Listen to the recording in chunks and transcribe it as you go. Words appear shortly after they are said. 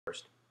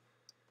first,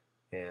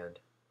 and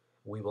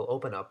we will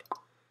open up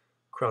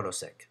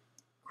ChronoSync.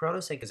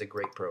 ChronoSync is a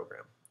great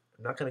program.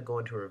 I'm not going to go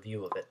into a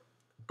review of it,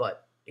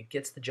 but it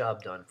gets the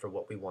job done for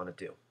what we want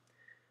to do.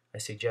 I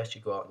suggest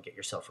you go out and get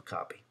yourself a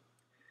copy.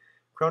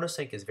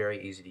 ChronoSync is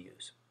very easy to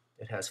use.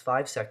 It has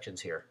 5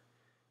 sections here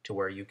to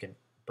where you can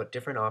put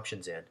different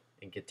options in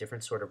and get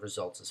different sort of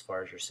results as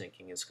far as your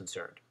syncing is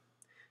concerned.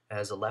 It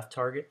has a left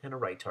target and a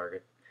right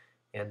target,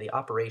 and the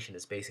operation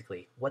is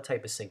basically what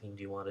type of syncing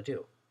do you want to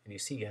do. And you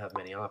see you have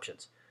many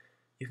options.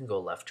 You can go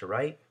left to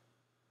right,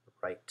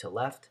 right to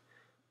left,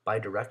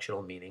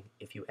 bidirectional, meaning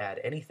if you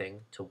add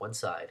anything to one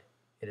side,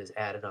 it is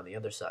added on the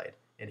other side,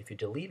 and if you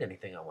delete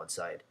anything on one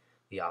side,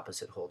 the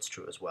opposite holds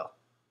true as well.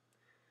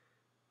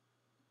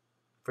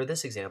 For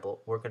this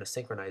example, we're going to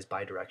synchronize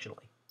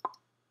bidirectionally.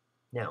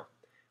 Now,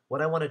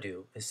 what I want to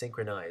do is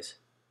synchronize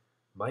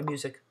my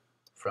music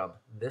from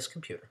this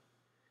computer,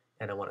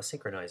 and I want to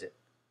synchronize it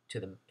to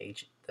the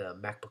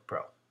MacBook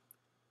Pro.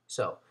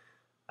 So,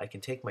 I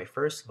can take my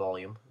first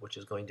volume, which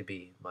is going to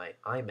be my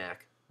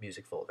iMac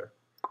music folder,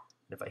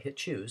 and if I hit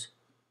choose,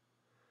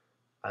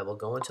 I will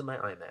go into my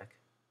iMac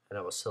and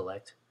I will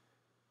select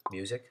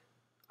Music,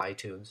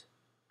 iTunes,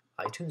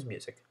 iTunes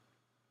Music,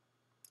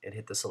 and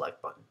hit the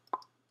select button.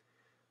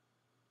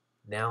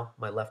 Now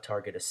my left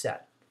target is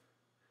set.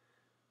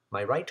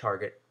 My right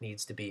target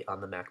needs to be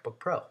on the MacBook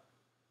Pro.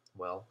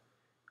 Well,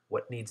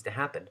 what needs to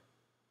happen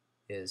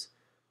is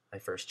I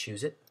first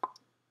choose it,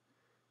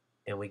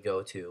 and we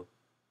go to,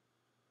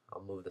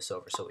 I'll move this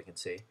over so we can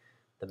see,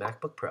 the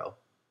MacBook Pro.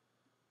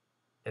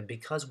 And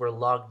because we're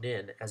logged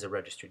in as a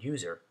registered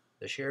user,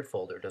 the shared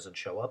folder doesn't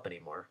show up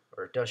anymore,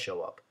 or it does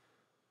show up,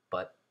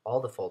 but all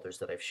the folders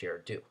that I've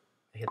shared do.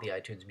 I hit the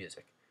iTunes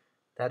Music.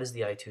 That is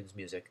the iTunes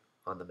Music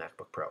on the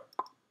MacBook Pro.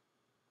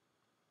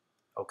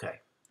 Okay,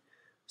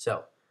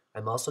 so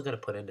I'm also going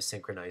to put in to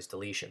synchronize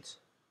deletions,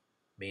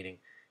 meaning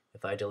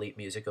if I delete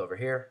music over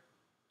here,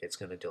 it's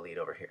going to delete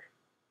over here.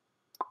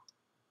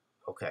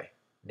 Okay,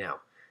 now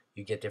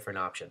you get different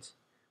options.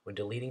 When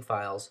deleting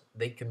files,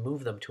 they can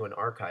move them to an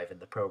archive in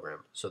the program,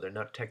 so they're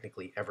not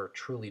technically ever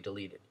truly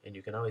deleted, and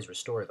you can always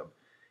restore them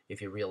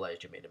if you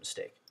realized you made a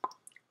mistake.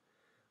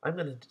 I'm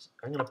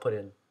gonna put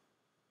in,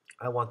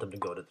 I want them to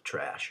go to the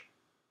trash.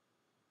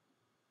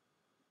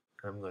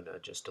 I'm going to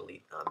just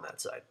delete on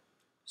that side.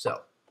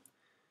 So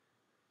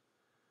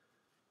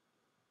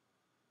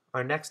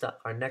our next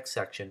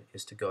section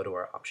is to go to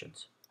our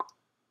options.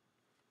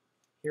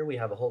 Here we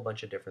have a whole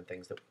bunch of different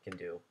things that we can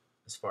do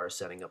as far as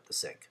setting up the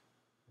sync.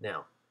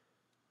 Now,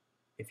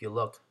 if you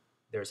look,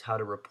 there's how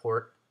to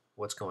report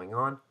what's going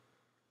on,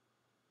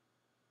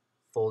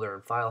 folder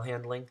and file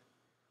handling,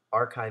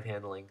 archive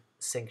handling,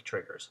 sync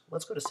triggers.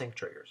 Let's go to sync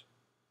triggers.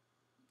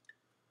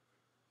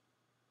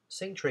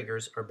 Sync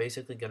triggers are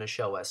basically going to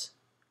show us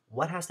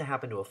what has to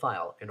happen to a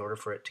file in order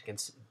for it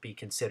to be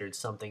considered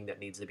something that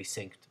needs to be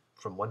synced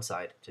from one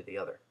side to the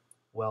other.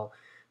 Well,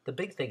 the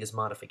big thing is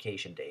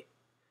modification date.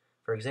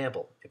 For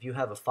example, if you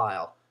have a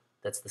file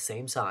that's the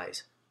same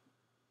size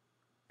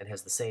and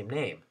has the same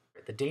name,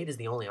 the date is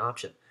the only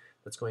option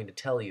that's going to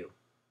tell you,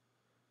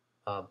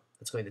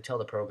 that's going to tell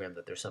the program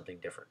that there's something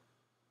different.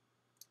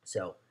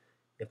 So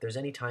if there's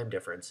any time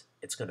difference,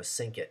 it's going to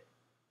sync it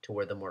to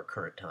where the more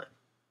current time.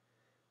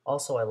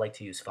 Also, I like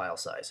to use file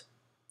size.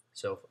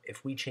 So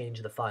if we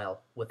change the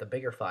file with a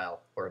bigger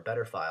file or a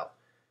better file,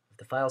 if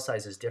the file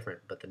size is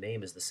different but the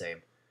name is the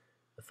same,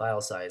 the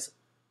file size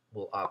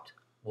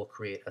will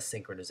create a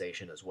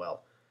synchronization as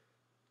well.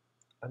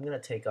 I'm going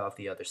to take off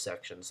the other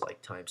sections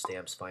like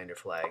timestamps, finder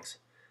flags,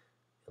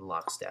 and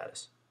lock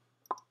status.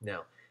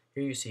 Now,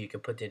 here you see you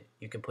can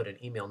put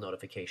in email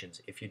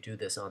notifications if you do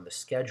this on the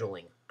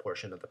scheduling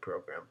portion of the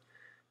program,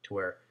 to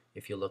where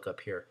if you look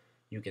up here,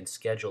 you can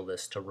schedule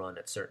this to run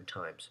at certain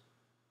times.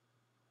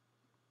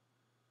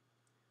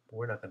 But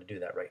we're not going to do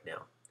that right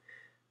now.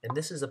 And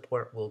this is a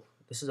part we'll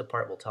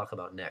talk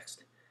about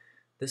next.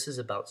 This is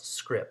about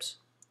scripts.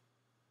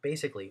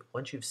 Basically,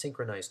 once you've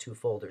synchronized 2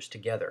 folders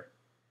together,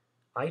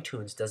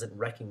 iTunes doesn't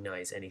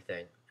recognize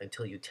anything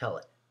until you tell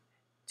it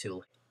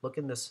to look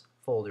in this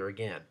folder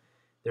again.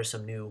 There's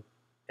some new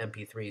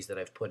MP3s that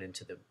I've put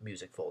into the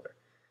music folder.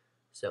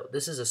 So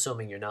this is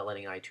assuming you're not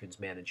letting iTunes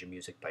manage your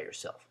music by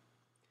yourself.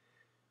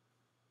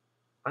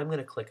 I'm going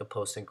to click a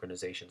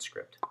post-synchronization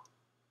script.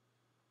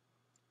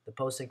 The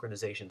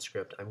post-synchronization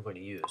script I'm going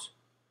to use,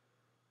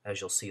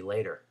 as you'll see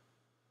later,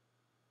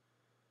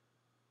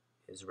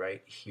 is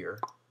right here,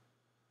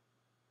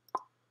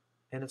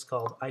 and it's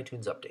called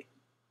iTunes Update.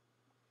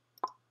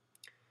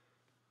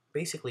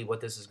 Basically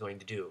what this is going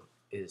to do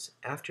is,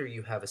 after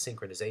you have a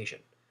synchronization,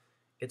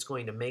 it's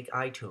going to make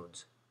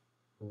iTunes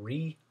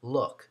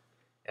re-look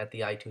at the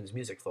iTunes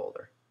music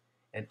folder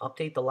and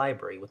update the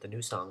library with the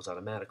new songs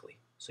automatically,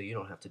 so you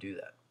don't have to do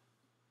that.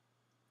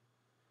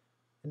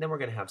 And then we're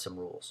going to have some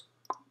rules.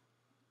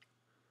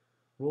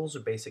 Rules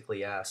are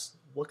basically asked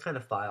what kind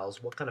of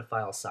files, what kind of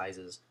file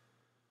sizes,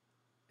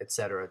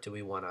 etc. do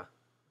we want to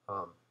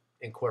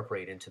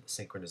incorporate into the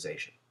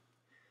synchronization.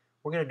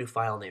 We're going to do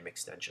file name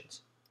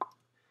extensions.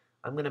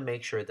 I'm going to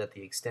make sure that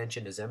the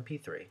extension is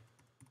MP3,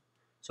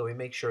 So we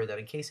make sure that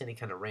in case any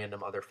kind of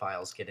random other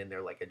files get in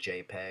there, like a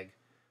JPEG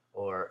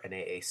or an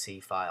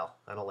AAC file,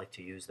 I don't like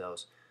to use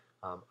those.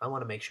 I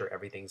want to make sure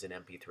everything's in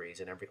MP3s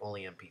and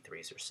only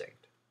MP3s are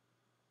synced.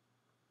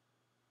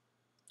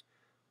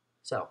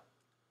 So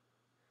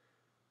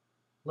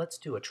let's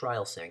do a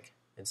trial sync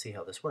and see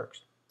how this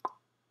works.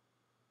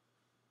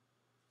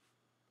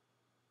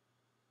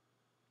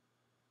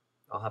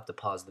 I'll have to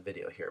pause the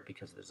video here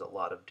because there's a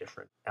lot of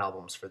different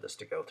albums for this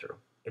to go through.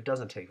 It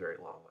doesn't take very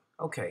long.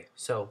 Okay,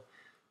 so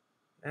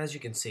as you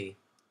can see,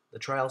 the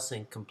trial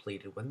sync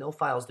completed with no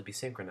files to be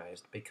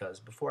synchronized because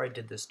before I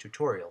did this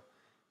tutorial,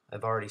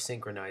 I've already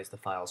synchronized the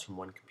files from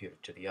one computer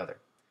to the other.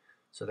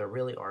 So there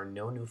really are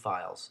no new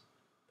files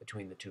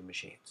between the two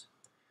machines.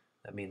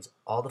 That means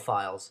all the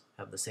files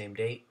have the same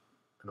date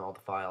and all the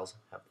files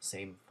have the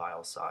same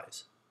file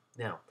size.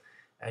 Now,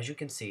 as you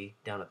can see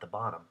down at the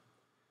bottom,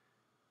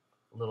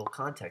 a little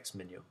context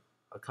menu,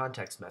 a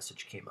context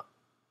message came up.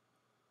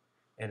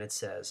 And it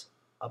says,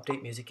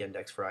 Update Music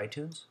Index for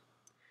iTunes.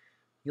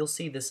 You'll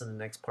see this in the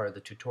next part of the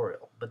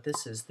tutorial, but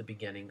this is the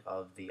beginning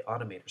of the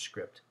automator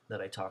script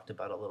that I talked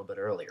about a little bit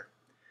earlier.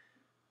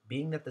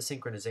 Being that the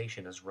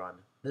synchronization is run,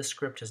 this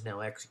script is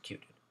now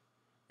executed.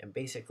 And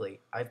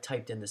basically, I've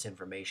typed in this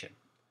information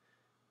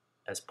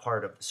as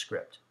part of the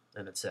script.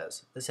 And it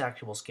says, this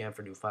action will scan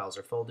for new files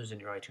or folders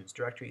in your iTunes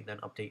directory, then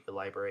update your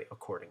library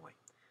accordingly.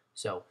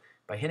 So,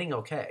 by hitting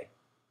OK,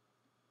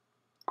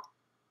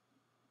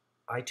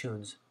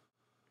 iTunes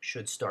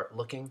should start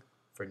looking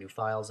for new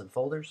files and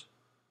folders.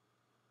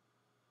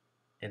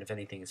 And if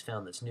anything is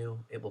found that's new,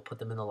 it will put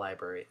them in the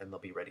library and they'll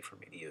be ready for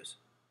me to use.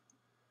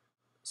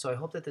 So I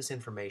hope that this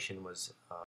information was